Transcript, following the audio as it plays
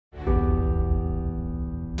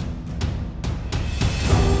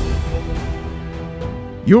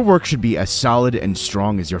Your work should be as solid and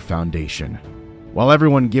strong as your foundation. While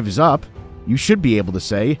everyone gives up, you should be able to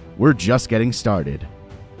say, "We're just getting started."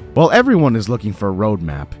 While everyone is looking for a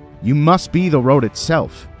roadmap, you must be the road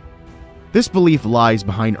itself. This belief lies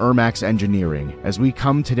behind Ermaks Engineering as we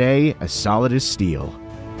come today as solid as steel.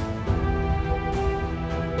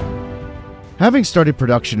 Having started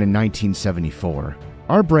production in 1974,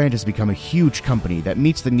 our brand has become a huge company that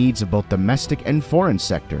meets the needs of both domestic and foreign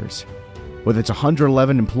sectors. With its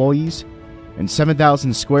 111 employees and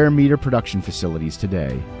 7,000 square meter production facilities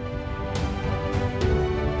today.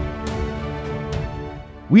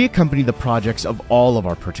 We accompany the projects of all of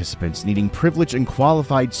our participants needing privileged and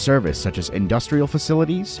qualified service such as industrial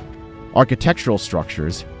facilities, architectural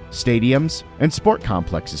structures, stadiums, and sport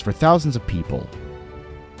complexes for thousands of people,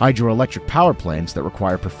 hydroelectric power plants that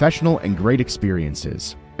require professional and great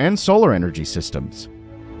experiences, and solar energy systems.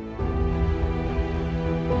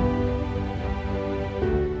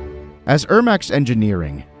 As Ermaks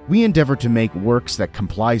Engineering, we endeavor to make works that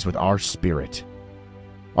complies with our spirit.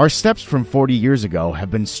 Our steps from 40 years ago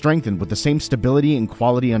have been strengthened with the same stability and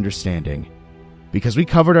quality understanding, because we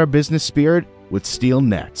covered our business spirit with steel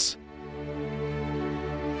nets.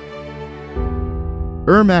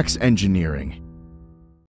 Ermaks Engineering,